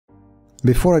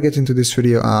Before I get into this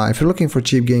video, if you're looking for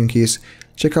cheap game keys,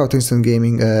 check out Instant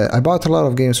Gaming. I bought a lot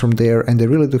of games from there and they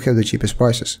really do have the cheapest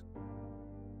prices.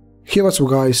 Hey, what's up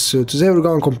guys, so today we're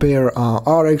going to compare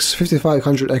RX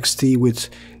 5500 XT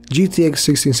with GTX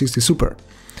 1660 Super.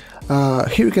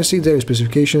 Here you can see their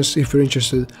specifications if you're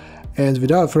interested, and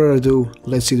without further ado,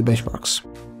 let's see the benchmarks.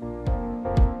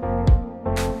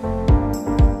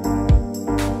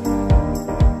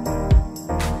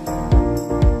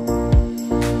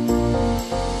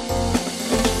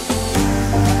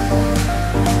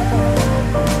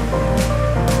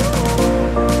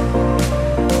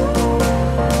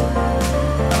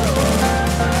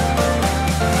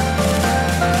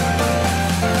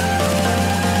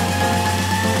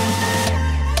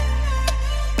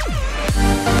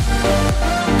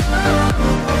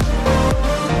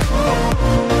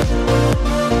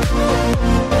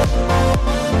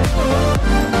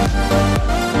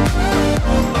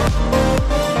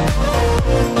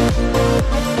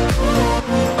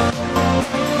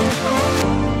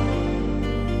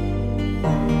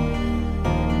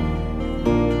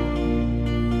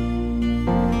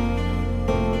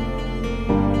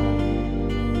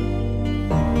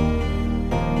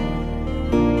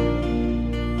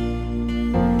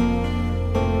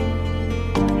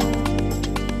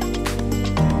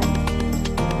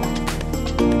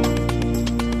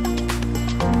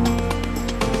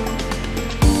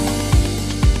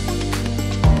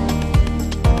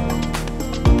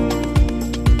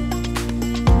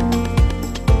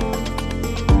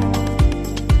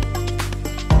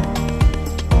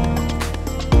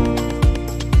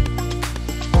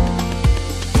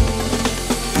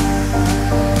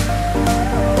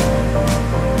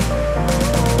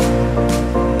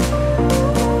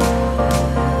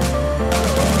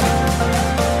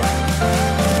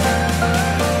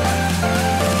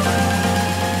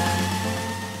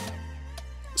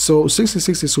 So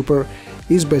 1660 Super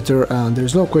is better and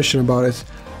there's no question about it,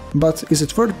 but is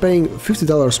it worth paying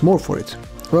 $50 more for it?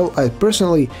 Well, I'd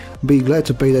personally be glad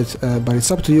to pay that, but it's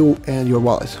up to you and your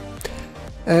wallet.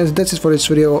 And that's it for this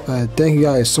video. Thank you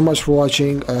guys so much for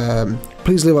watching.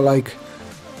 Please leave a like,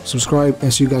 subscribe,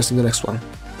 and see you guys in the next one.